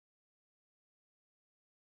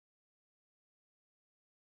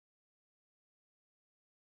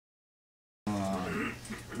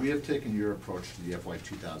we have taken your approach to the FY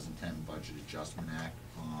 2010 Budget Adjustment Act.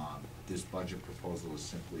 This budget proposal is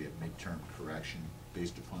simply a midterm correction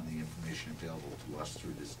based upon the information available to us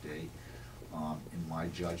through this date. In my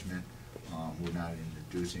judgment, we're not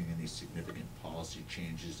introducing any significant policy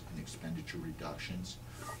changes and expenditure reductions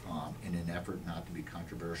in an effort not to be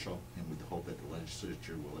controversial, and with the hope that the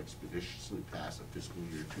legislature will expeditiously pass a fiscal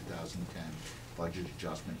year 2010 budget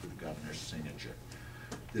adjustment with the governor's signature.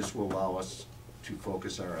 This will allow us to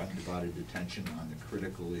focus our undivided attention on the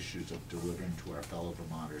critical issues of delivering to our fellow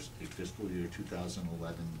Vermonters a fiscal year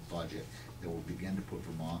 2011 budget that will begin to put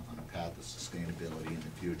Vermont on a path of sustainability in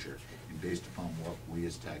the future and based upon what we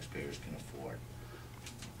as taxpayers can afford.